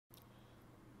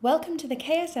Welcome to the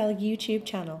KSL YouTube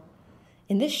channel.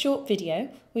 In this short video,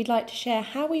 we'd like to share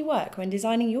how we work when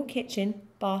designing your kitchen,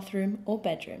 bathroom or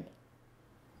bedroom.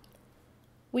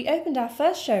 We opened our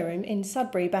first showroom in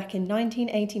Sudbury back in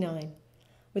 1989.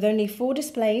 With only 4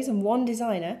 displays and 1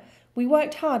 designer, we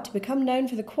worked hard to become known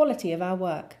for the quality of our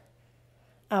work.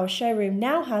 Our showroom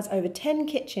now has over 10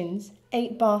 kitchens,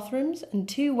 8 bathrooms and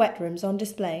 2 wet rooms on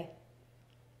display.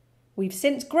 We've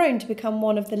since grown to become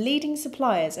one of the leading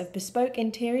suppliers of bespoke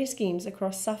interior schemes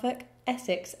across Suffolk,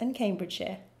 Essex and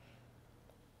Cambridgeshire.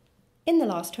 In the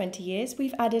last 20 years,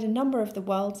 we've added a number of the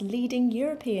world's leading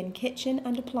European kitchen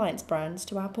and appliance brands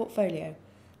to our portfolio.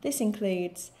 This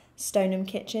includes Stoneham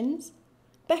Kitchens,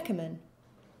 Beckerman,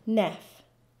 Neff,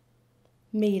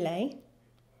 Miele,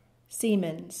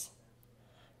 Siemens,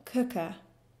 Cooker,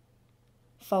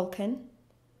 Falcon,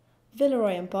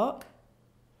 Villeroy & Boch,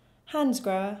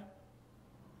 Hansgrohe,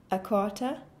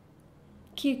 Aquata,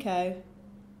 Cuco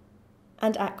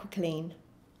and AquaClean.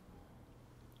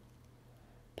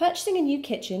 Purchasing a new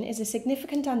kitchen is a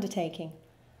significant undertaking.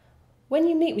 When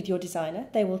you meet with your designer,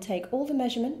 they will take all the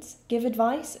measurements, give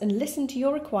advice and listen to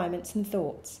your requirements and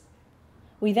thoughts.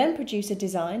 We then produce a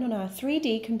design on our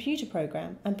 3D computer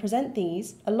program and present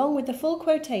these along with the full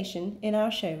quotation in our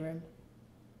showroom.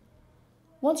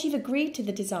 Once you've agreed to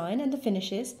the design and the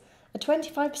finishes, a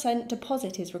 25%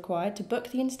 deposit is required to book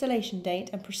the installation date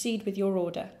and proceed with your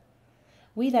order.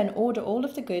 We then order all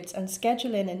of the goods and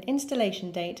schedule in an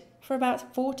installation date for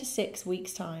about 4 to 6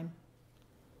 weeks' time.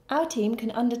 Our team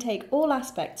can undertake all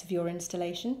aspects of your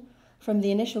installation, from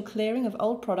the initial clearing of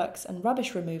old products and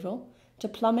rubbish removal, to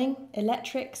plumbing,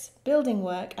 electrics, building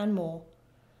work and more.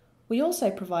 We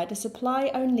also provide a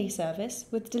supply-only service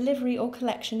with delivery or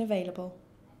collection available.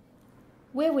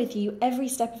 We're with you every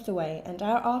step of the way and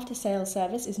our after-sales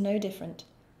service is no different.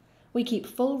 We keep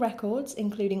full records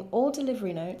including all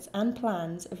delivery notes and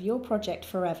plans of your project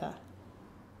forever.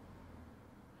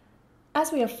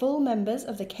 As we are full members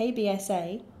of the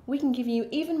KBSA, we can give you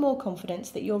even more confidence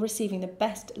that you're receiving the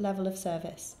best level of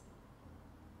service.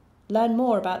 Learn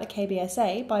more about the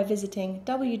KBSA by visiting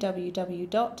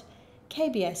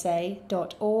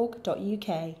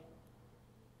www.kbsa.org.uk.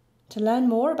 To learn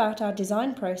more about our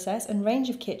design process and range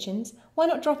of kitchens, why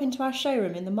not drop into our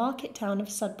showroom in the market town of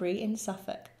Sudbury in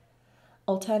Suffolk?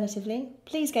 Alternatively,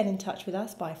 please get in touch with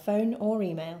us by phone or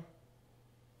email.